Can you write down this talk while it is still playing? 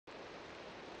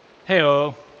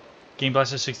Heyo, Game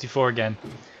Blaster 64 again.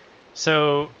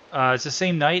 So it's the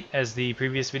same night as the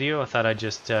previous video. I thought I'd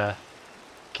just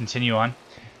continue on.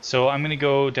 So I'm gonna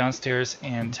go downstairs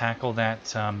and tackle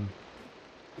that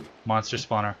monster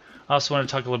spawner. I also want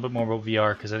to talk a little bit more about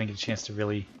VR because I didn't get a chance to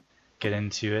really get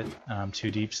into it too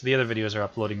deep. So the other videos are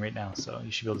uploading right now, so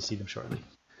you should be able to see them shortly.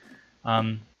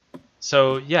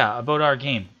 So yeah, about our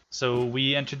game. So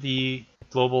we entered the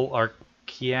Global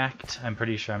Archiact. I'm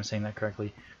pretty sure I'm saying that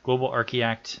correctly. Global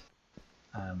Archiact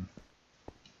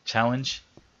Challenge.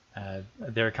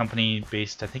 They're a company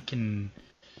based, I think, in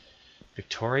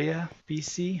Victoria,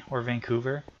 BC, or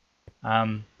Vancouver.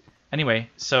 Anyway,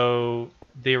 so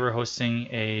they were hosting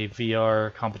a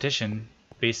VR competition,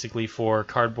 basically for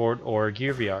cardboard or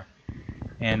Gear VR.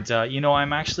 And you know,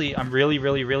 I'm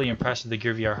really impressed with the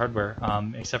Gear VR hardware,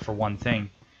 except for one thing,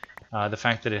 the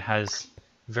fact that it has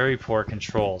very poor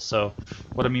control. So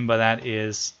what I mean by that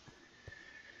is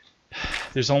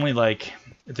there's only like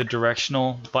the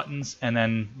directional buttons and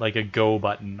then like a go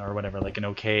button or whatever, like an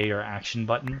OK or action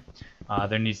button.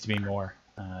 There needs to be more.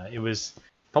 It was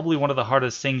probably one of the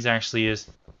hardest things actually is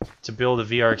to build a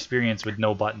VR experience with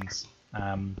no buttons.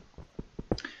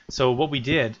 So what we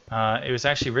did, it was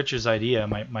actually Richard's idea,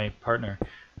 my partner.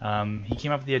 He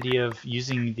came up with the idea of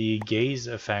using the gaze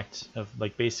effect of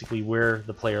like basically where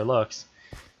the player looks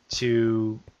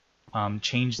to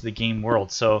change the game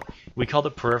world. So we called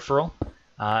it peripheral,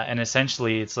 and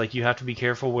essentially it's like you have to be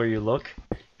careful where you look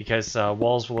because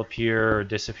walls will appear or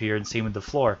disappear, and same with the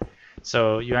floor.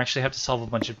 So you actually have to solve a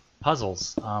bunch of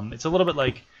puzzles. It's a little bit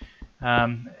like,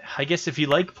 I guess if you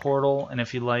like Portal and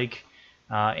if you like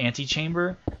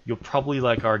Antechamber, you'll probably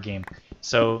like our game.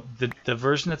 So the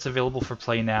version that's available for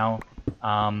play now,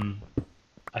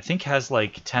 I think has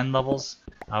like 10 levels.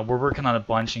 We're working on a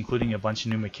bunch, including a bunch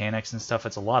of new mechanics and stuff.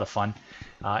 It's a lot of fun.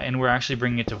 And we're actually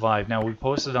bringing it to Vive. Now, we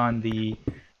posted on the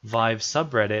Vive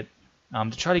subreddit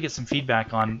to try to get some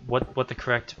feedback on what the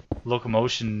correct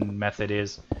locomotion method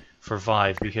is for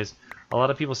Vive, because a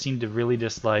lot of people seem to really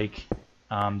dislike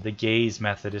the gaze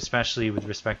method, especially with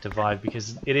respect to Vive,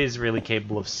 because it is really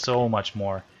capable of so much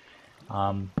more.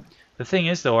 The thing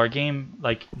is, though, our game,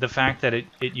 like the fact that it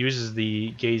uses the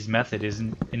gaze method is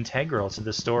integral to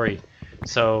the story.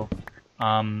 So,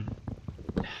 I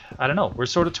don't know. We're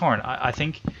sort of torn. I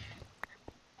think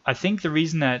the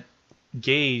reason that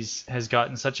gaze has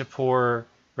gotten such a poor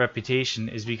reputation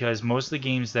is because most of the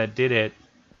games that did it,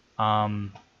 I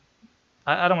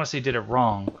don't want to say did it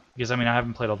wrong, because I mean I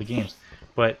haven't played all the games,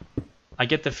 but I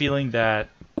get the feeling that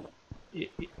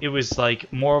it was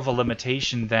like more of a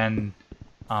limitation than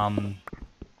I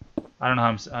don't know how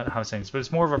I'm saying this, but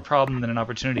it's more of a problem than an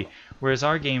opportunity. Whereas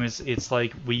our game it's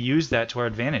like we use that to our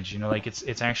advantage. You know, like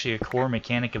it's actually a core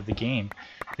mechanic of the game,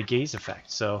 the gaze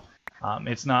effect. So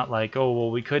it's not like, oh well,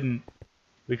 we couldn't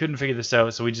figure this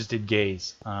out, so we just did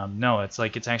gaze. No, it's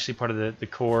like it's actually part of the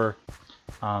core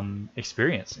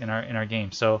experience in our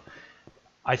game. So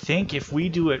I think if we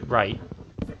do it right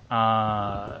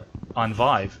on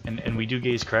Vive and we do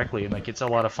gaze correctly, and like it's a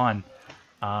lot of fun.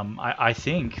 I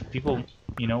think people,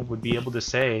 you know, would be able to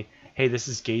say, hey, this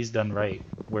is gaze done right,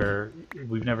 where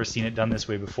we've never seen it done this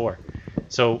way before.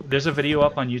 So there's a video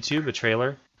up on YouTube, a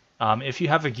trailer. If you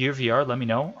have a Gear VR, let me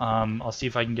know. I'll see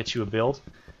if I can get you a build.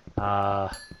 I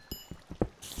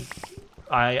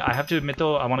have to admit,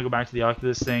 though, I want to go back to the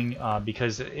Oculus thing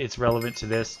because it's relevant to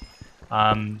this.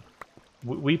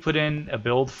 We put in a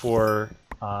build for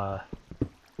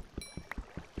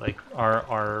like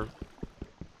our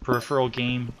peripheral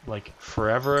game like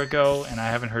forever ago, and I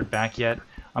haven't heard back yet.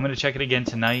 I'm gonna check it again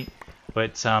tonight,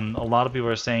 but a lot of people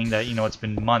are saying that, you know, it's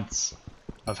been months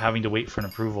of having to wait for an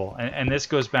approval, and this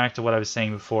goes back to what I was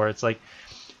saying before. It's like,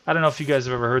 I don't know if you guys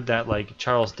have ever heard that like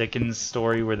Charles Dickens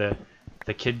story where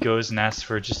the kid goes and asks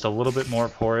for just a little bit more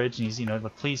porridge, and he's, you know,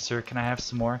 like, please sir, can I have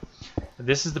some more?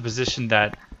 This is the position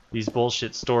that these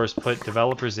bullshit stores put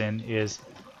developers in, is,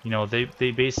 you know,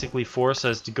 they basically force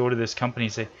us to go to this company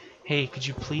and say, hey, could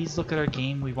you please look at our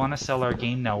game? We want to sell our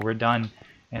game now. We're done,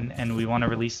 and we want to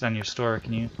release it on your store.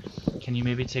 Can you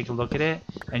maybe take a look at it?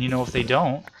 And you know, if they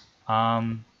don't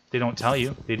tell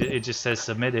you. It just says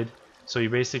submitted. So you're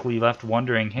basically left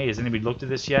wondering, hey, has anybody looked at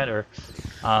this yet? Or,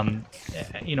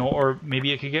 you know, or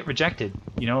maybe it could get rejected.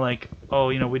 You know, like, oh,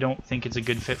 you know, we don't think it's a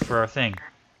good fit for our thing.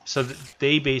 So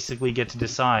they basically get to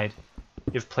decide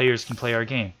if players can play our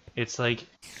game. It's like,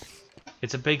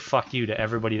 it's a big fuck you to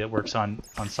everybody that works on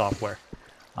software.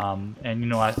 And, you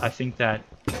know, I think that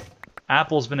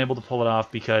Apple's been able to pull it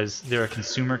off because they're a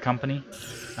consumer company.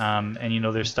 And, you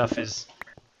know, their stuff is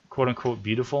quote-unquote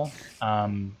beautiful.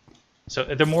 So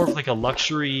they're more of like a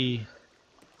luxury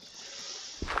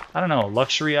I don't know,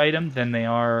 luxury item than they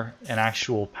are an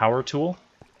actual power tool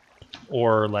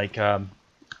or like a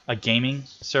gaming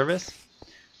service.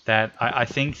 That I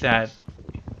think that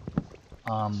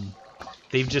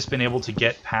they've just been able to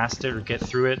get past it or get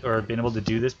through it or been able to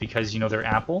do this because, you know, they're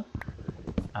Apple.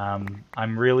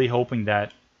 I'm really hoping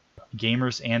that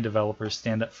gamers and developers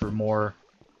stand up for more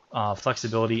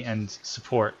flexibility and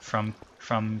support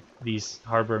from these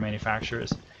hardware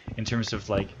manufacturers in terms of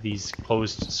like these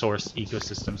closed source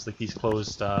ecosystems, like these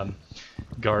closed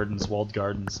gardens, walled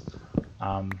gardens.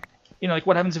 You know, like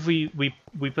what happens if we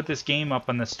put this game up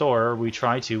on the store, or we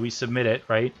try to, we submit it,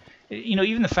 right? You know,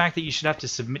 even the fact that you should have to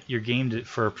submit your game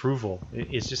for approval,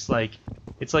 it's just like,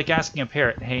 it's like asking a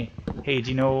parent, hey, do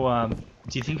you know,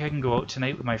 do you think I can go out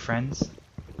tonight with my friends?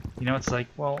 You know, it's like,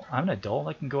 well, I'm an adult,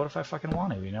 I can go out if I fucking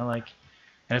want to, you know, like,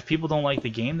 and if people don't like the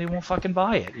game, they won't fucking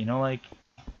buy it, you know, like,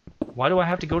 why do I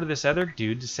have to go to this other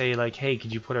dude to say, like, hey,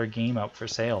 could you put our game up for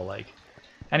sale, like,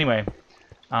 anyway,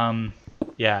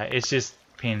 yeah, it's just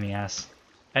pain in the ass,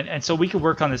 and so we could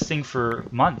work on this thing for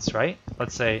months, right,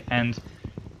 let's say, and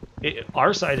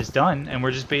our side is done, and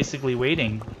we're just basically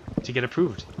waiting to get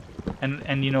approved,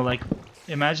 and you know, like,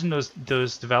 imagine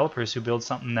those developers who build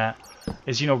something that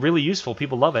is, you know, really useful,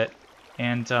 people love it,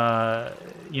 and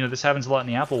you know, this happens a lot in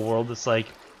the Apple world. It's like,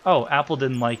 oh, Apple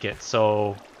didn't like it,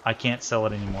 so I can't sell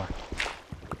it anymore.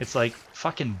 It's like,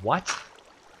 fucking what?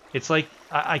 It's like,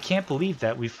 I can't believe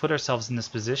that we've put ourselves in this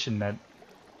position that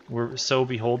we're so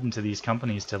beholden to these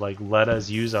companies to like let us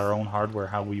use our own hardware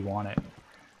how we want it.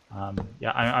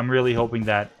 Yeah, I'm really hoping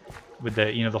that with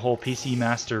the, you know, the whole PC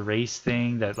Master Race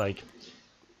thing, that like,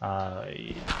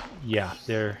 yeah,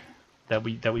 that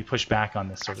we push back on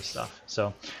this sort of stuff.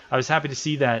 So I was happy to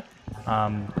see that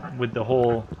with the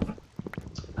whole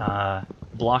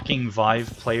blocking Vive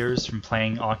players from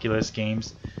playing Oculus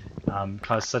games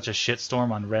caused such a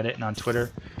shitstorm on Reddit and on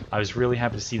Twitter. I was really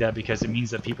happy to see that because it means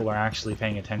that people are actually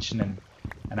paying attention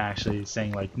and actually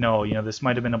saying like, no, you know, this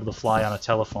might have been able to fly on a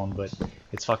telephone, but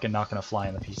it's fucking not going to fly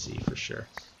on the PC for sure.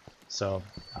 So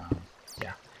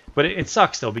yeah, but it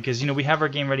sucks though, because, you know, we have our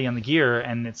game ready on the Gear,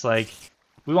 and it's like,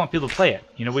 we want people to play it.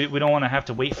 You know, we don't want to have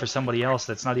to wait for somebody else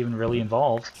that's not even really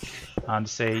involved to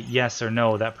say yes or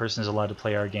no, that person is allowed to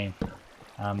play our game.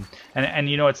 And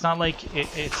you know, it's not like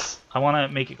it's. I want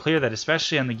to make it clear that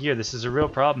especially on the Gear, this is a real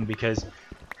problem, because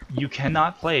you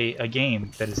cannot play a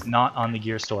game that is not on the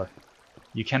Gear store.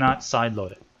 You cannot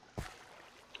sideload it.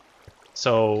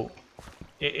 So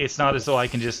it's not as though I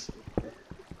can just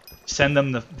send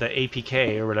them the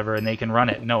APK or whatever and they can run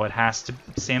it. No, it has to.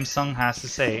 Samsung has to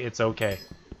say it's okay,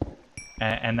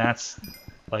 and that's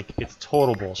like, it's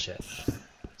total bullshit.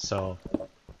 So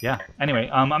yeah. Anyway,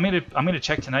 I'm gonna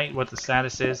check tonight what the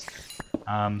status is.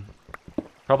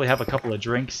 Probably have a couple of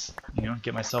drinks, you know,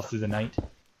 get myself through the night.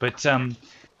 But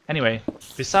anyway,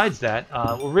 besides that,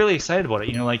 we're really excited about it.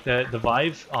 You know, like the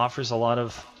Vive offers a lot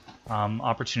of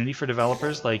opportunity for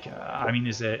developers. Like, I mean,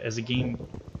 as a game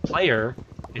player,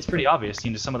 it's pretty obvious,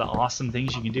 you know, some of the awesome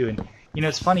things you can do. And, you know,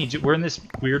 it's funny, we're in this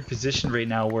weird position right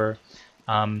now where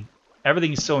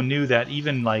everything is so new that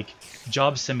even, like,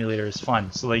 Job Simulator is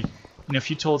fun. So, like, you know, if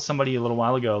you told somebody a little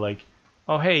while ago, like,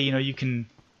 oh, hey, you know, you can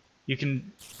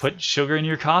put sugar in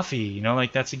your coffee, you know,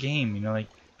 like, that's a game, you know, like,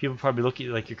 people probably look at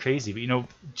you like you're crazy. But, you know,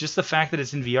 just the fact that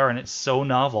it's in VR and it's so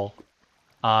novel,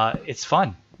 it's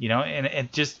fun, you know, and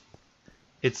it just,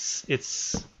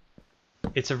 it's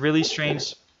a really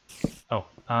strange...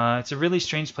 it's a really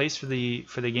strange place for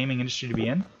the gaming industry to be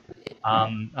in.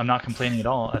 I'm not complaining at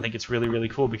all. I think it's really, really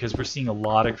cool because we're seeing a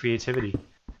lot of creativity.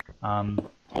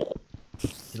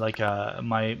 Like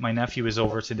my nephew was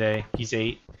over today. He's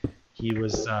 8. He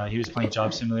was playing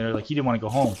Job Simulator. Like, he didn't want to go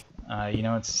home. You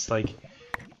know, it's like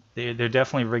they're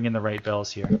definitely ringing the right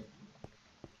bells here.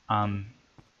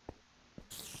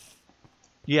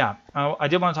 Yeah, I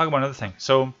did want to talk about another thing.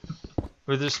 So,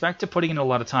 with respect to putting in a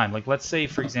lot of time, like, let's say,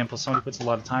 for example, somebody puts a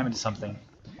lot of time into something,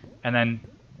 and then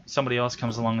somebody else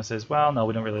comes along and says, well, no,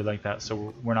 we don't really like that,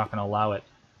 so we're not going to allow it.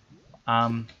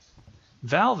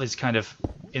 Valve is kind of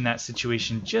in that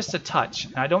situation just a touch,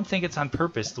 and I don't think it's on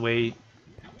purpose the way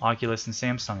Oculus and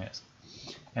Samsung is.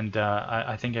 And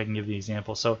I think I can give the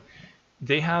example. So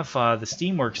they have the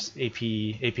Steamworks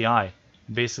API.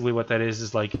 Basically what that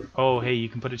is like, oh, hey, you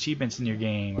can put achievements in your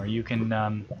game, or you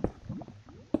can...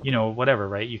 you know, whatever,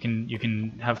 right? You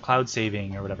can have cloud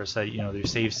saving or whatever, so that, you know, your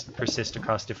saves persist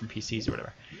across different PCs or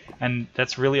whatever. And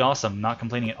that's really awesome. Not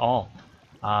complaining at all.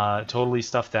 Totally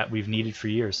stuff that we've needed for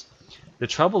years. The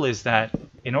trouble is that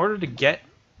in order to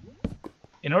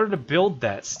build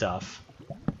that stuff,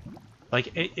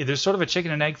 like, there's sort of a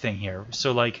chicken and egg thing here.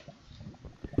 So, like,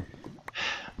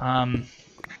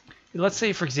 let's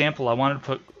say for example, I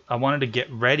wanted to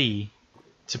get ready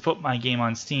to put my game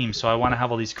on Steam, so I want to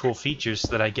have all these cool features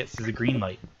so that I get through the green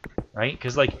light, right?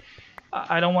 Because like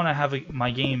I don't want to have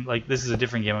my game, like this is a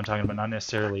different game I'm talking about, not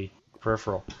necessarily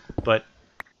Peripheral, but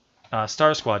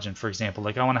Star Squadron, for example.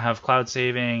 Like I want to have cloud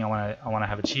saving, I want to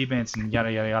have achievements and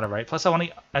yada yada yada, right? Plus I want to,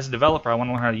 as a developer, I want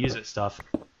to learn how to use it stuff,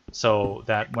 so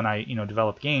that when I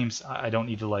develop games, I don't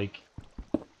need to like,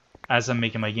 as I'm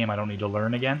making my game, I don't need to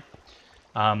learn again.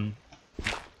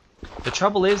 The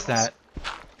trouble is that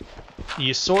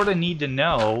you sort of need to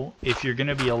know if you're going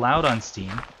to be allowed on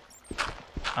Steam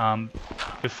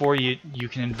before you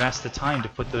can invest the time to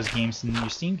put those games in your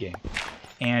Steam game.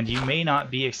 And you may not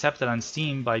be accepted on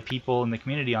Steam by people in the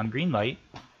community on Greenlight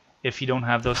if you don't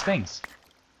have those things.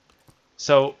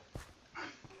 So,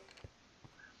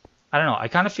 I don't know. I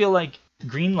kind of feel like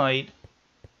Greenlight,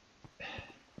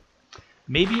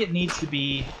 maybe it needs to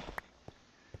be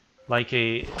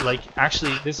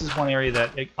actually, this is one area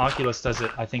that Oculus does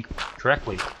it, I think,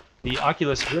 correctly. The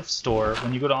Oculus Rift store,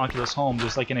 when you go to Oculus Home,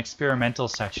 there's like an experimental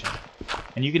section.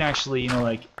 And you can actually,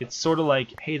 like, it's sort of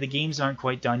like, hey, the games aren't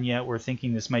quite done yet, we're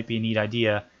thinking this might be a neat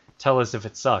idea, tell us if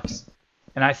it sucks.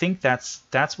 And I think that's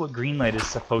what Greenlight is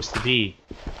supposed to be.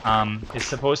 It's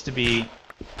supposed to be,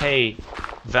 hey,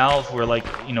 Valve, we're like,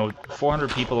 400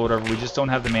 people or whatever, we just don't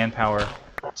have the manpower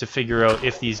to figure out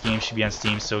if these games should be on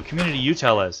Steam, so community, you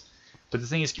tell us. But the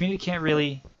thing is, community can't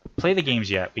really play the games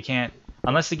yet. We can't,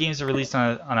 unless the games are released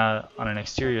on an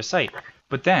exterior site.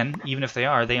 But then, even if they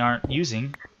aren't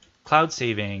using cloud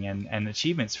saving and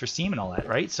achievements for Steam and all that,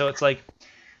 right? So it's like,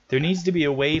 there needs to be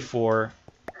a way for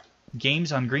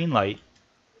games on Greenlight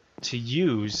to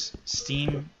use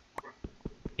Steam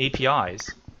APIs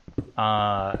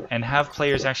and have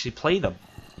players actually play them.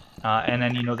 And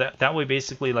then, that way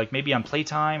basically, like, maybe on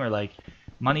playtime or like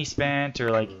money spent or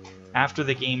like after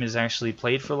the game is actually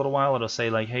played for a little while, it'll say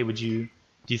like, hey, do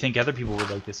you think other people would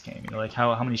like this game? Like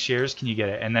how many shares can you get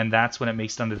it? And then that's when it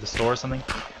makes it under the store or something.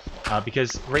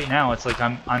 Because right now it's like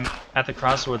I'm at the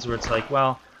crossroads where it's like,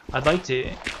 well, I'd like to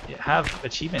have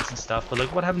achievements and stuff, but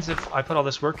like what happens if I put all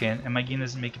this work in and my game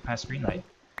doesn't make it past Greenlight?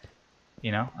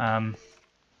 No.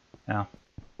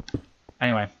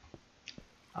 Anyway,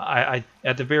 I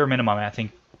at the bare minimum, I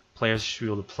think players should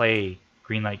be able to play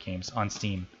Greenlight games on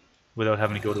Steam without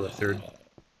having to go to a third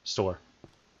store.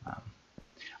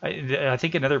 I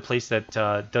think another place that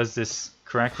does this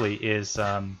correctly is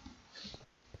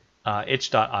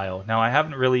itch.io. Now, I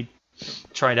haven't really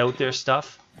tried out their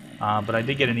stuff, but I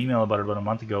did get an email about it about a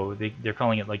month ago. They're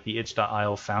calling it like the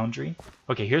itch.io Foundry.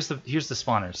 Okay, here's the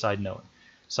spawner. Side note.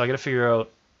 So I gotta figure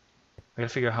out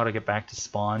how to get back to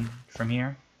spawn from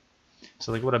here.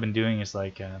 So like what I've been doing is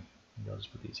like, maybe I'll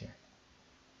just put these here.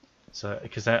 So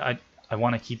because I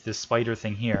want to keep this spider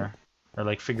thing here, or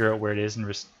like figure out where it is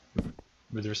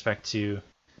with respect to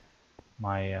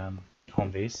my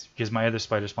home base, because my other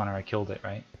spider spawner, I killed it,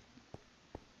 right?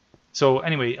 So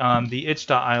anyway, the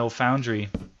itch.io Foundry,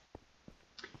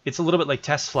 it's a little bit like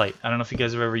test flight. I don't know if you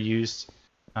guys have ever used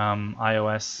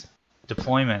iOS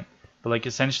deployment, but like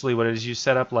essentially what it is, you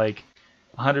set up like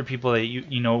 100 people that you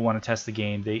want to test the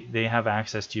game. They have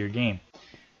access to your game,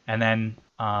 and then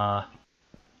at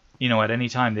any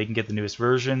time they can get the newest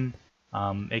version.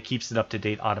 It keeps it up to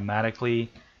date automatically,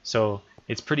 so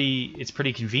it's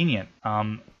pretty convenient.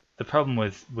 The problem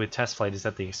with test flight is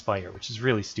that they expire, which is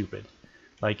really stupid.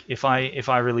 Like if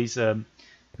I release the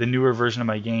newer version of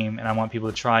my game and I want people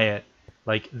to try it,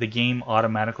 like the game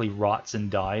automatically rots and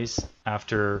dies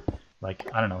after like,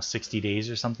 I don't know, 60 days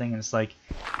or something. And it's like,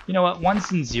 you know what,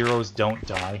 ones and zeros don't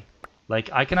die.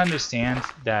 Like I can understand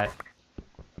that.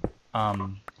 I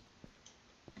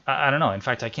don't know. In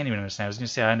fact, I can't even understand. I was gonna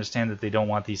say I understand that they don't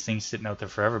want these things sitting out there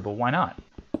forever, but why not?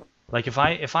 Like if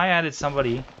I added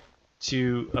somebody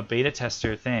to a beta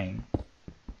tester thing,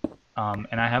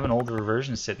 and I have an older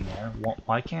version sitting there,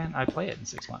 why can't I play it in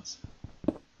 6 months?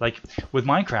 Like with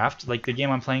Minecraft, like the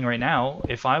game I'm playing right now,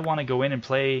 if I want to go in and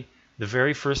play the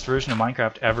very first version of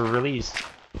Minecraft ever released,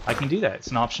 I can do that. It's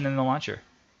an option in the launcher.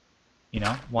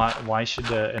 Why should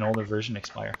an older version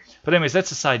expire? But anyways,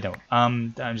 that's a side note.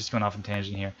 I'm just going off on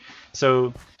tangent here.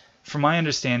 So, from my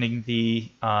understanding, the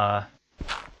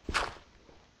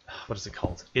what is it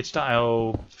called?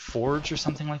 itch.io Forge or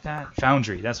something like that?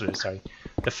 Foundry, that's what it is, sorry.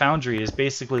 The Foundry is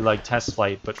basically like test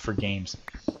flight, but for games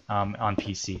on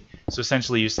PC. So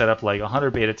essentially you set up like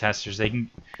 100 beta testers. They can,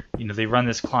 they run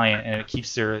this client and it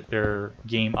keeps their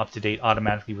game up to date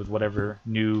automatically with whatever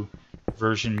new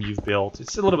version you've built.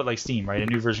 It's a little bit like Steam, right? A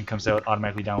new version comes out,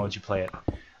 automatically downloads, you play it.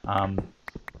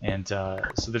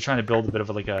 So they're trying to build a bit of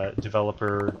like a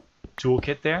developer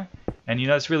toolkit there. And you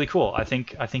know, that's really cool. I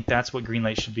think that's what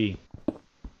Greenlight should be.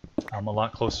 A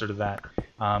lot closer to that.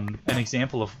 An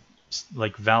example of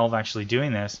like Valve actually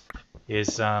doing this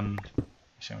is actually I'm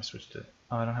gonna switch to,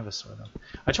 oh, I don't have a sword though.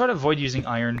 I try to avoid using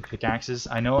iron pickaxes.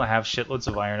 I know I have shitloads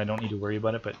of iron, I don't need to worry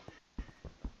about it, but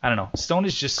I don't know. Stone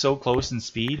is just so close in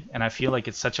speed, and I feel like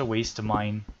it's such a waste to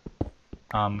mine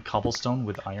cobblestone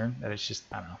with iron that it's just,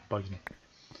 I don't know, bugs me.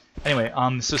 Anyway,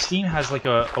 so Steam has like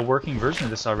a working version of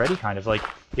this already, kind of. Like,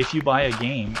 if you buy a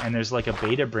game and there's like a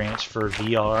beta branch for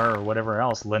VR or whatever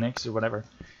else, Linux or whatever,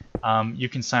 you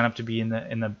can sign up to be in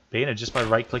the beta just by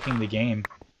right-clicking the game,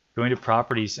 going to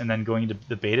properties, and then going to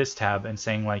the betas tab and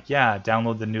saying like, yeah,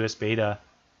 download the newest beta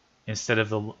instead of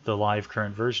the live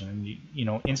current version, and you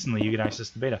know, instantly you can access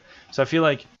the beta. So I feel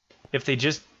like if they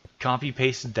just copy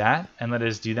pasted that and let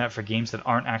us do that for games that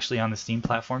aren't actually on the Steam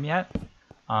platform yet,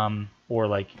 or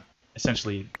like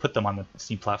essentially put them on the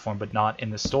Steam platform but not in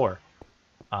the store,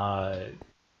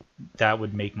 that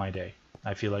would make my day.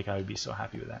 I feel like I would be so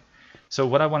happy with that. So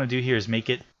what I want to do here is make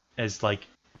it as like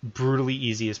brutally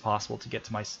easy as possible to get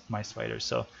to my spiders.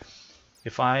 So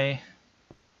if I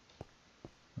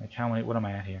like, how many, what am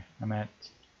I at here? I'm at,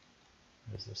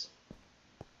 what is this?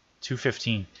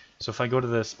 215. So if I go to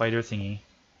the spider thingy,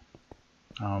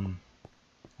 I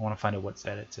want to find out what's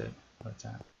at it, what it's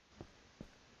at.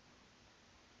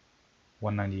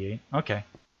 198. Okay.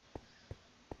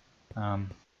 Why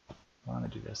don't I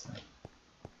do this then?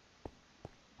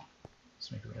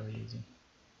 Let's make it really easy.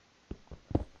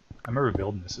 I remember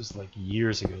building this. This was like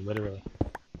years ago, literally.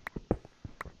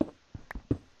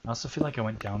 I also feel like I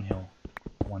went downhill.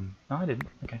 No, I didn't.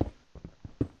 Okay.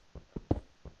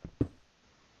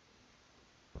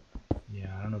 Yeah,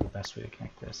 I don't know the best way to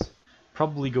connect this.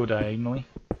 Probably go diagonally.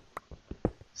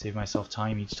 Save myself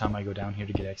time each time I go down here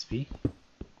to get XP.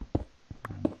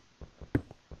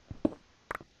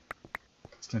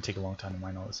 It's going to take a long time to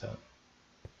mine all this out.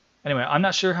 Anyway, I'm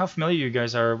not sure how familiar you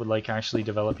guys are with like actually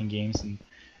developing games and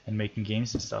making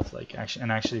games and stuff, like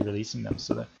actually releasing them.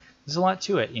 So there's a lot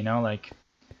to it, you know, like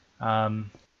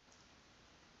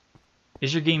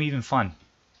is your game even fun?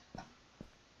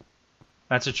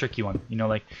 That's a tricky one, you know,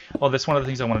 like, oh, that's one of the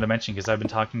things I wanted to mention, because I've been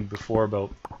talking before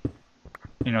about,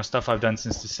 you know, stuff I've done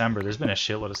since December. There's been a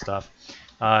shitload of stuff.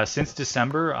 Since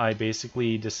December, I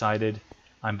basically decided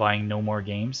I'm buying no more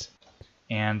games,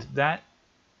 and that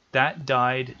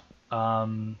died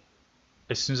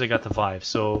as soon as I got the Vive,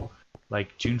 so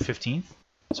like June 15th.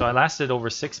 So I lasted over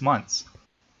 6 months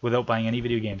without buying any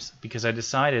video games, because I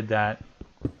decided that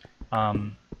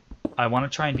I want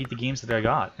to try and beat the games that I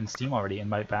got in Steam already in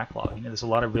my backlog. You know, there's a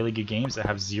lot of really good games that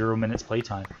have 0 minutes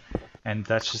playtime, and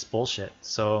that's just bullshit.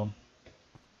 So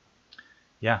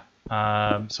yeah,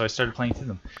 so I started playing through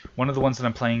them. One of the ones that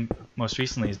I'm playing most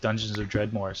recently is Dungeons of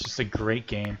Dreadmore. It's just a great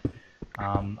game.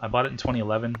 I bought it in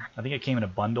 2011. I think it came in a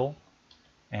bundle,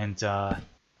 and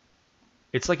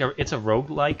it's a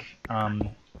roguelike,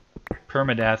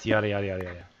 permadeath, yada yada yada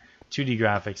yada, 2D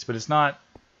graphics, but it's not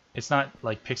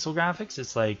like pixel graphics.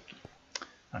 It's like,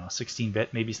 I don't know,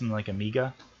 16-bit, maybe something like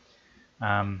Amiga.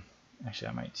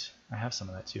 Actually, I have some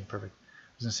of that too. Perfect.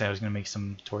 I was gonna say I was gonna make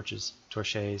some torches.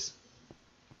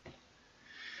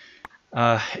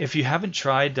 If you haven't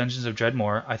tried Dungeons of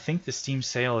Dreadmore, I think the Steam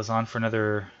sale is on for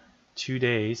another 2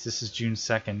 days. This is June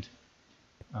 2nd,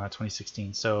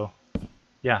 2016. So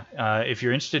yeah, if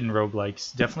you're interested in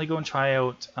roguelikes, definitely go and try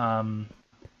out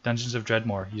Dungeons of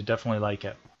Dreadmore. You definitely like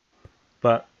it.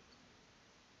 But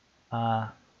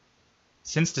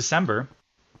since December,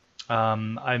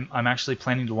 I'm actually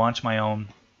planning to launch my own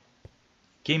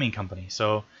gaming company.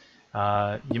 So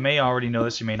you may already know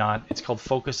this, you may not. It's called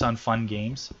Focus on Fun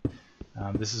Games.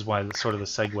 This is why sort of the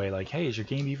segue, like, hey, is your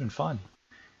game even fun?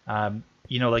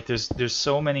 You know, like there's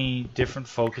so many different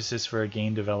focuses for a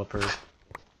game developer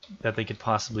that they could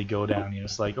possibly go down. You know,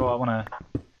 it's like, oh, I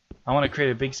want to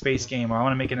create a big space game, or I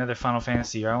want to make another Final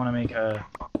Fantasy, or I want to make a,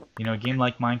 you know, a game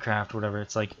like Minecraft or whatever.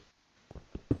 It's like,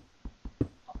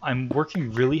 I'm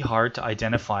working really hard to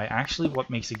identify actually what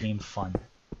makes a game fun.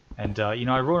 And you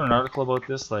know, I wrote an article about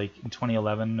this like in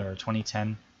 2011 or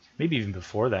 2010, maybe even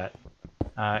before that.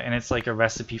 And it's like a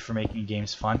recipe for making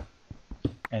games fun.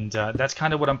 And that's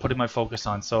kind of what I'm putting my focus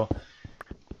on. So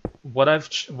what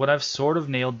I've sort of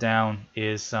nailed down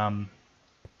is,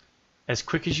 as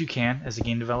quick as you can as a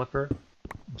game developer,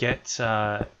 get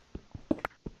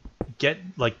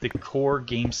like the core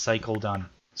game cycle done.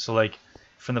 So like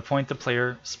from the point the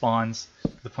player spawns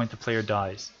to the point the player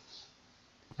dies,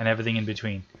 and everything in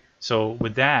between. So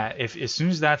with that, as soon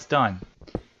as that's done,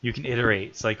 you can iterate.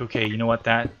 It's like, okay, you know what,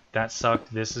 that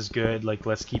sucked, this is good, like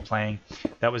let's keep playing.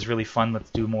 That was really fun, let's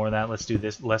do more of that, let's do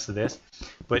this, less of this.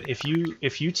 But if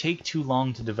you take too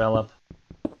long to develop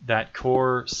that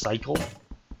core cycle,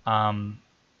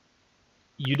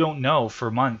 you don't know for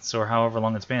months or however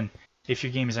long it's been if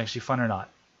your game is actually fun or not.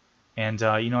 And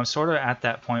you know, I'm sort of at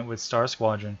that point with Star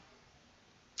Squadron,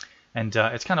 and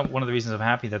it's kind of one of the reasons I'm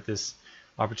happy that this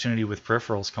opportunity with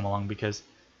peripherals come along, because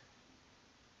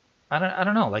I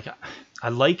don't know, like I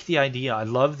like the idea, I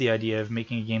love the idea of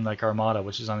making a game like Armada,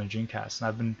 which is on the Dreamcast, and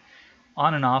I've been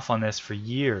on and off on this for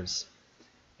years,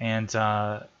 and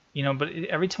you know, but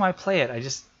every time I play it,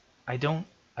 I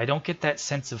don't get that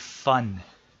sense of fun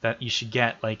that you should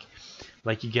get, like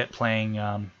you get playing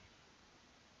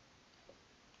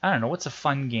I don't know, what's a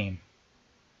fun game,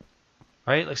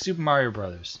 right? Like Super Mario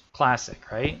Brothers,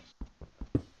 classic, right?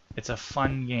 It's a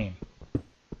fun game.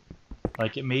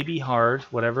 Like, it may be hard,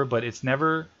 whatever, but it's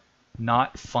never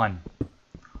not fun.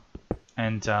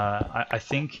 And I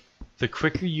think the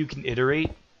quicker you can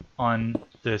iterate on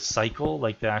the cycle,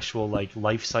 like the actual like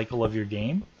life cycle of your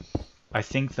game, I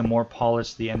think the more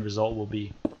polished the end result will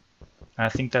be. And I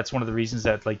think that's one of the reasons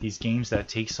that like these games that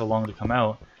take so long to come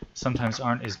out sometimes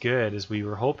aren't as good as we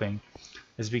were hoping,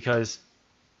 is because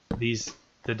the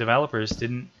developers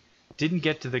didn't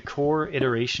get to the core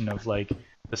iteration of like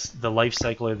the life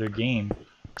cycle of their game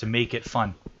to make it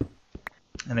fun,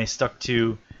 and they stuck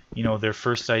to, you know, their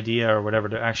first idea or whatever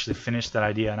to actually finish that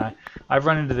idea. And I've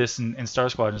run into this in Star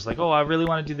Squadron. It's like, oh, I really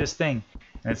want to do this thing,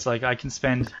 and it's like I can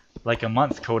spend like a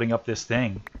month coding up this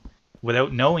thing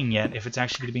without knowing yet if it's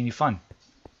actually going to be any fun.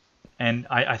 And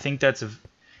I think that's a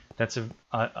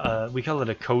we call it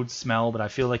a code smell, but I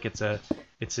feel like it's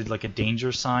like a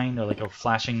danger sign, or like a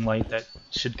flashing light that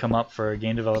should come up for a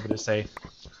game developer to say,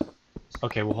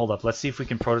 okay, well, hold up, let's see if we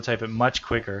can prototype it much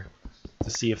quicker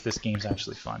to see if this game's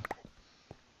actually fun.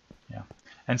 Yeah,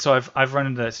 and so I've run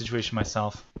into that situation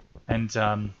myself, and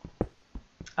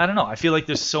I don't know, I feel like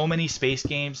there's so many space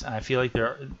games, and I feel like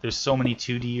there's so many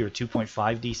 2D or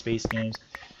 2.5D space games,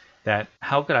 that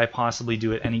how could I possibly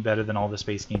do it any better than all the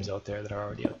space games out there that are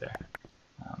already out there?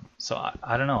 So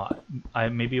I don't know. I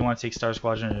maybe want to take Star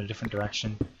Squadron in a different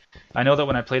direction. I know that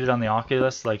when I played it on the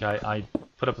Oculus, like I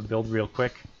put up a build real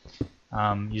quick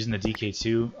using the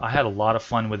DK2. I had a lot of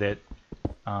fun with it.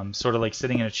 Sort of like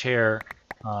sitting in a chair,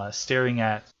 staring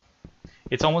at.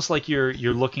 It's almost like you're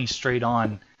looking straight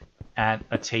on at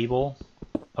a table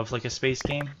of like a space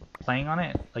game, playing on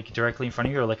it, like directly in front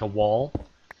of you, or like a wall.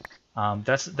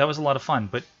 That was a lot of fun,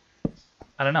 but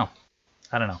I don't know.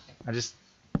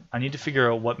 I need to figure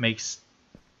out what makes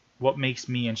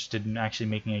me interested in actually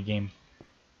making a game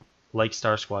like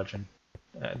Star Squadron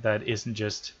that isn't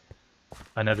just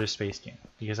another space game,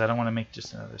 because I don't want to make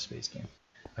just another space game.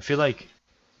 I feel like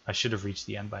I should have reached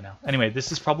the end by now. Anyway, this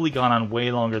has probably gone on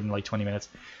way longer than like 20 minutes,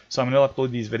 so I'm going to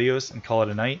upload these videos and call it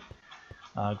a night.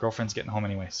 Girlfriend's getting home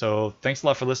anyway, so thanks a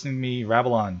lot for listening to me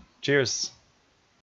rabble on. Cheers!